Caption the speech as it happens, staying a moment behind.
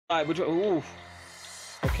All right, ooh.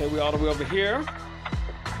 Okay, we all the way over here.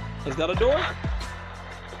 Is that a door?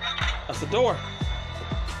 That's a door.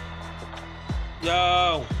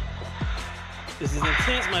 Yo. This is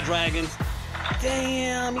intense, my dragons.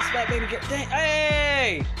 Damn, he's back, baby. Damn.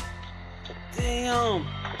 Hey! Damn.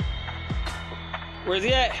 Where's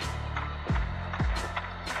he at?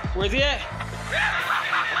 Where's he at?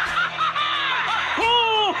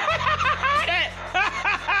 Oh!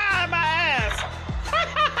 My ass!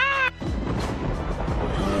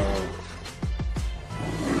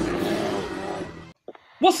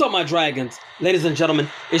 What's up, my dragons? Ladies and gentlemen,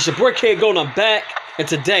 it's your boy Kid Golden. I'm back, and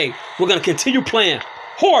today we're gonna continue playing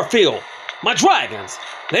Horrorfield. My dragons,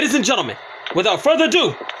 ladies and gentlemen, without further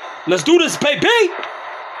ado, let's do this, baby!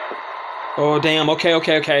 Oh, damn, okay.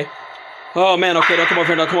 Oh, man, okay, don't come over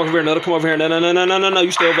here, don't come over here, don't come over here. No,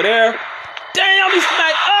 you stay over there. Damn, he's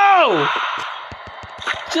smacked. Oh!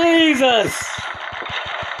 Jesus!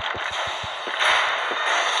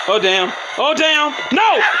 Oh, damn. Oh, damn.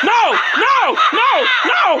 No!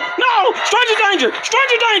 Stranger danger!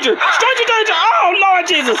 Oh, Lord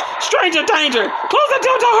Jesus! Stranger danger! Close the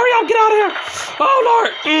door, hurry up, get out of here! Oh,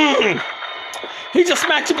 Lord! He just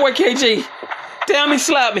smacked your boy KG. Damn, he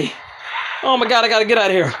slapped me. Oh, my God, I gotta get out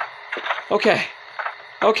of here. Okay.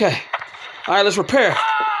 All right, let's repair.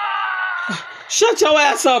 Shut your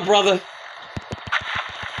ass up, brother.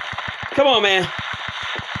 Come on, man.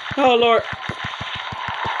 Oh, Lord.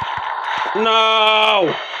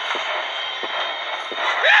 No.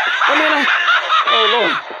 Oh,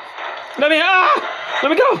 Lord. Let me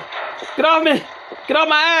go. Get off me. Get off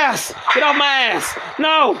my ass.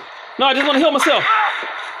 No, I just want to heal myself.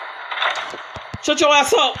 Shut your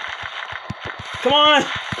ass up. Come on.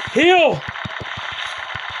 Heal.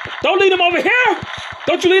 Don't lead him over here.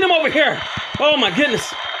 Don't you lead him over here. Oh, my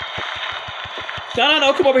goodness.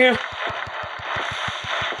 No. Come over here.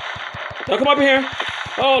 Don't come over here.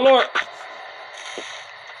 Oh, Lord.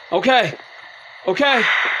 Okay.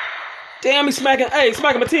 Damn, he's smacking. Hey, he's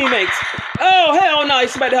smacking my teammates. Oh, hell no. He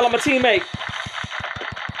smacked the hell out of my teammate.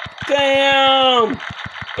 Damn.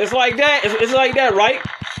 It's like that. It's like that, right?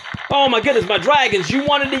 Oh, my goodness. My dragons. You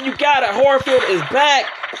wanted it. You got it. Horrorfield is back.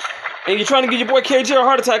 And you're trying to give your boy KG a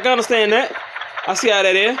heart attack. I understand that. I see how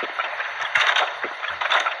that is.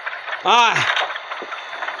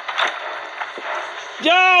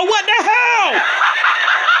 Yo, what the hell?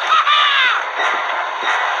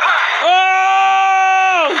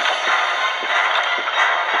 Oh!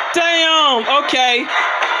 Damn, okay.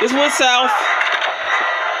 This went south.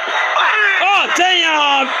 Oh,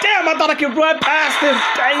 damn! Damn, I thought I could run past him.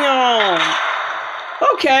 Damn.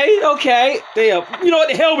 Okay. Damn. You know what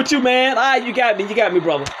the hell with you, man? All right, you got me,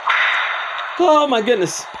 brother. Oh, my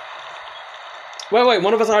goodness. Wait,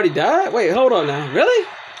 one of us already died? Wait, hold on now. Really?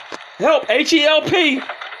 Help, H-E-L-P.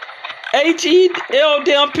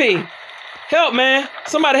 H-E-L-P. Help, man.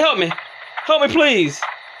 Somebody help me. Help me, please.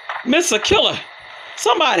 Miss a killer.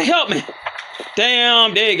 Somebody help me.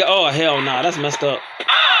 Damn, there you go. Oh, hell nah. That's messed up.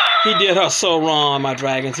 He did her so wrong, my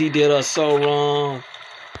dragons. He did her so wrong.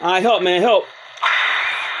 All right, help, man. Help.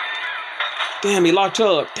 Damn, he locked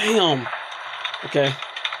up. Damn. Okay.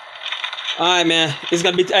 All right, man. This is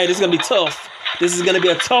going to be tough. This is going to be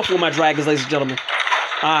a tough one, my dragons, ladies and gentlemen.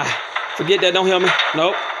 All right. Forget that. Don't help me.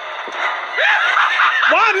 Nope.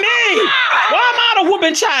 Why me? Why am I the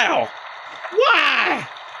whooping child? Why?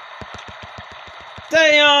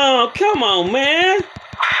 Damn. Come on, man.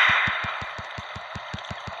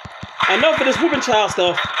 Enough of this whooping child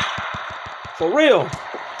stuff. For real.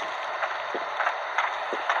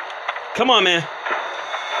 Come on, man.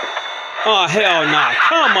 Oh, hell nah.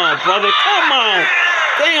 Come on, brother. Come on.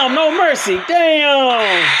 Damn, no mercy.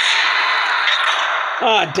 Damn.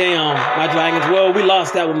 Ah, damn, my dragons. Well, we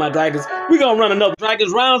lost that with my dragons. We're going to run another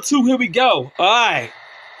dragons round 2. Here we go. All right.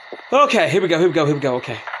 Okay, here we go.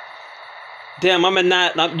 Okay. Damn,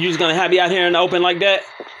 you just going to have me out here in the open like that?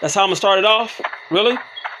 That's how I'm going to start it off? Really?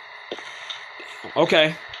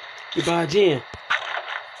 Okay. Goodbye, Jen.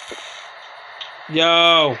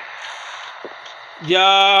 Yo.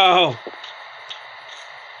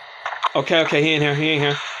 Okay, he in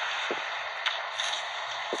here.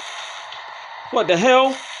 What the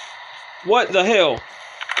hell?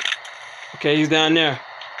 Okay, he's down there.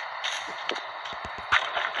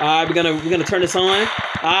 All right, we're gonna turn this on.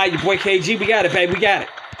 All right, your boy KG, we got it, baby, we got it.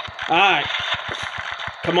 All right,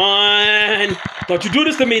 come on. Don't you do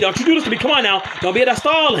this to me. Come on now. Don't be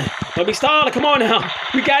stalling. Come on now.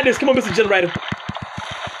 We got this. Come on, Mr. Generator.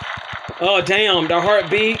 Oh, damn, the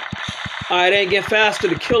heartbeat. All right, ain't getting faster.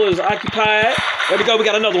 The killer's occupied. There we go. We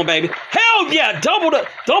got another one, baby. Hell yeah. Double the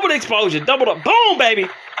exposure. Boom, baby.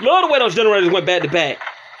 Love the way those generators went back to back.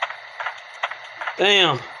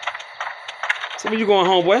 Damn. So where you going,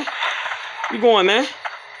 homeboy? You going, man?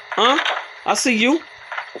 Huh? I see you.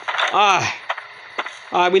 Alright.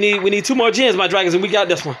 Alright, we need 2 more gens, my dragons, and we got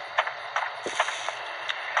this one.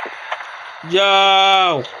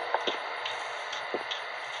 Yo.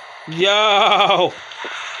 Yo.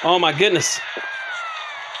 Oh my goodness.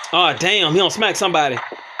 Oh damn, he don't smack somebody.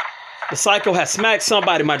 The psycho has smacked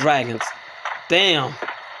somebody, my dragons. Damn.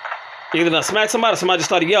 Either I smacked somebody or somebody just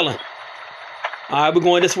started yelling. Alright, we're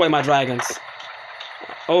going this way, my dragons.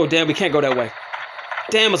 Oh damn, we can't go that way.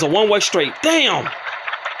 Damn, it's a one-way straight. Damn.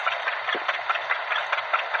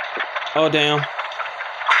 Oh damn.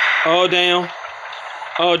 Oh damn.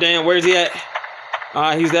 Oh damn, where's he at?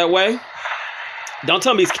 Alright, he's that way. Don't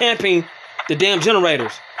tell me he's camping the damn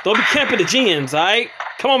generators. Don't be camping the gens, alright?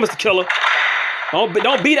 Come on, Mr. Killer. Don't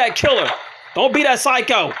be that killer. Don't be that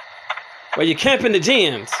psycho. Where you're camping the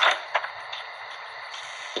gens.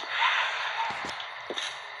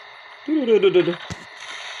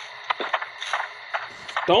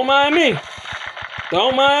 Don't mind me.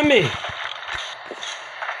 Don't mind me.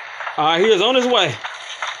 Alright, he is on his way.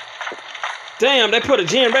 Damn, they put a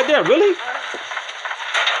gen right there. Really?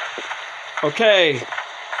 Okay.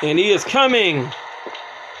 And he is coming.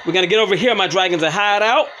 We're going to get over here, my dragons, and hide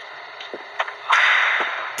out.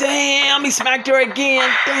 Damn, he smacked her again.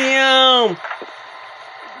 Damn.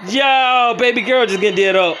 Yo, baby girl just getting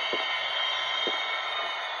dead up.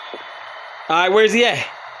 All right, where's he at?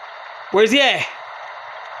 Where's he at?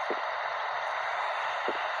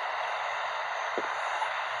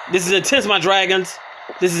 This is intense, my dragons.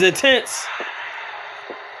 This is intense.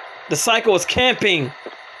 The psycho is camping.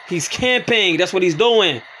 He's camping. That's what he's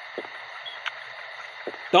doing.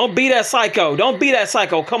 Don't be that psycho. Don't be that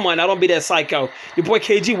psycho. Come on now, don't be that psycho. Your boy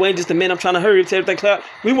KG waiting just a minute. I'm trying to hurry up to everything clear.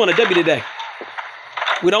 We want a W today.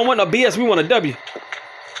 We don't want no BS. We want a W.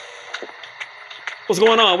 What's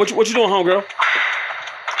going on? What you doing, homegirl?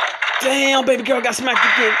 Damn, baby girl got smacked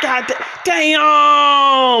again. God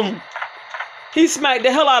damn. He smacked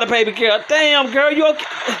the hell out of baby girl. Damn, girl, you okay?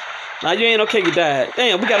 Nah, you ain't okay. You died.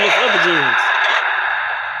 Damn, we got to look for other gens.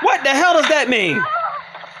 What the hell does that mean?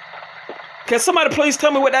 Can somebody please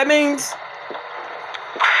tell me what that means?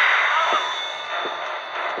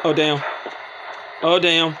 Oh, damn. Oh,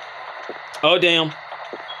 damn. Oh, damn.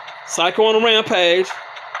 Psycho on a rampage.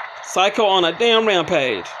 Psycho on a damn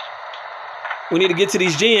rampage. We need to get to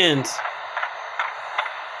these gens.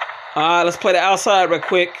 All right, let's play the outside real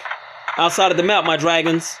quick. Outside of the map, my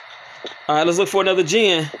dragons. All right, let's look for another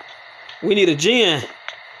gen. We need a gen.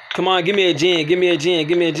 Come on, give me a gen. Give me a gen.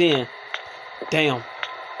 Give me a gen. Damn.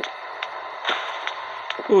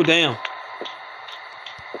 Ooh, damn.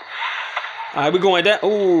 All right, we're going down.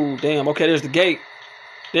 Ooh, damn. Okay, there's the gate.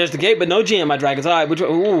 There's the gate, but no gen, my dragons. All right,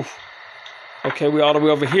 ooh. Okay, we're all the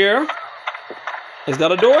way over here. Is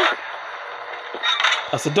that a door?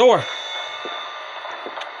 That's a door.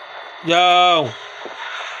 Yo.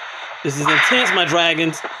 This is intense, my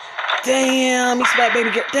dragons. Damn, he smacked baby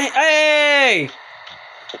girl. Damn. Hey!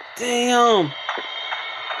 Damn.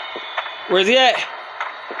 Where's he at?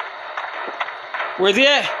 Where's he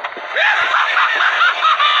at?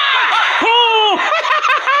 Oh!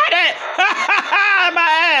 My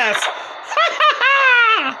ass!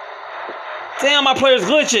 Damn, my player's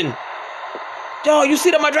glitching. Yo, you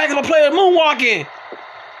see that my dragons, my player moonwalking.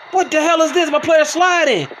 What the hell is this? My player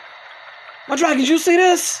sliding. My dragons, you see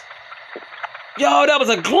this? Yo, that was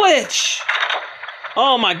a glitch.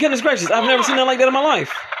 Oh my goodness gracious. I've never seen nothing like that in my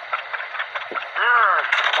life.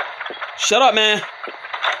 Shut up, man.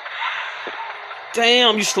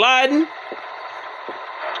 Damn, you sliding?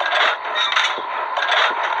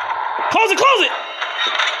 Close it, close it.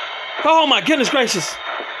 Oh my goodness gracious.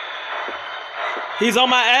 He's on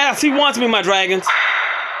my ass. He wants me, my dragons.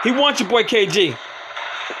 He wants your boy KG.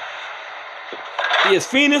 He is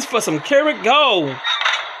fiending for some carrot gold.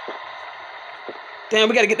 Damn,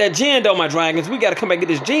 we got to get that gen, though, my dragons. We got to come back and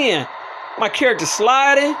get this gen. My character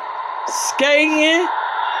sliding, skating.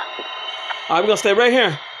 All right, we're going to stay right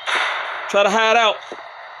here. Try to hide out.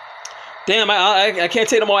 Damn, I can't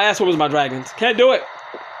take no more ass whoopers, my dragons. Can't do it.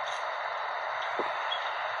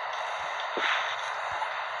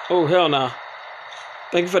 Oh, hell no. Nah.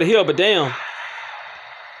 Thank you for the heal, but damn.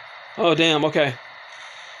 Oh, damn, okay.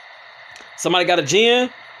 Somebody got a gen.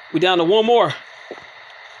 We down to one more.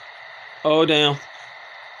 Oh, damn.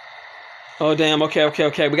 Oh, damn. Okay.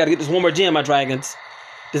 We got to get this one more gen, my dragons.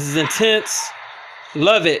 This is intense.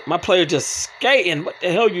 Love it. My player just skating. What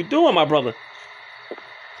the hell you doing, my brother?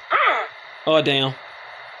 Oh, damn.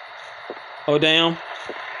 Oh, damn.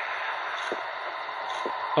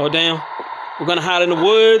 Oh, damn. We're going to hide in the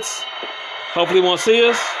woods. Hopefully he won't see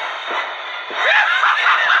us.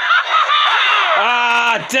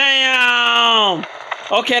 Ah, damn.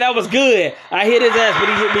 Okay, that was good. I hit his ass, but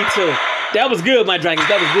he hit me too. That was good, my dragons.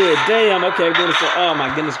 That was good. Damn. Okay, oh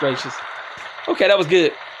my goodness gracious. Okay, that was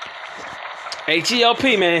good.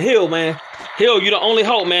 H-E-L-P, man. Heal, man. Heal, you the only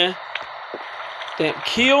hope, man. Damn,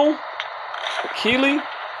 Keely.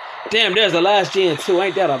 Damn, there's the last gen too.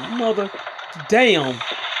 Ain't that a mother? Damn.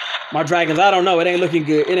 My dragons, I don't know. It ain't looking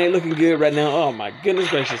good. It ain't looking good right now. Oh my goodness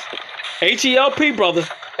gracious. H-E-L-P, brother.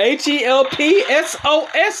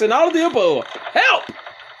 H-E-L-P-S-O-S and all of the above. Help!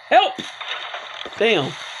 Help! Damn.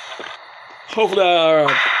 Hopefully,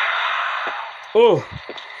 oh.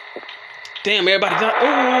 Damn, everybody done.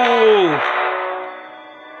 Oh.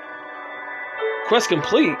 Quest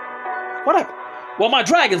complete. What happened? Well, my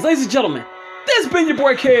dragons, ladies and gentlemen, this has been your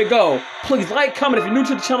boy K Go. Please like, comment if you're new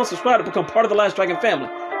to the channel, subscribe to become part of the Last Dragon family.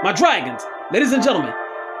 My dragons, ladies and gentlemen,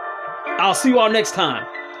 I'll see you all next time.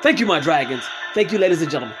 Thank you, my dragons. Thank you, ladies and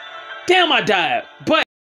gentlemen. Damn, I died. But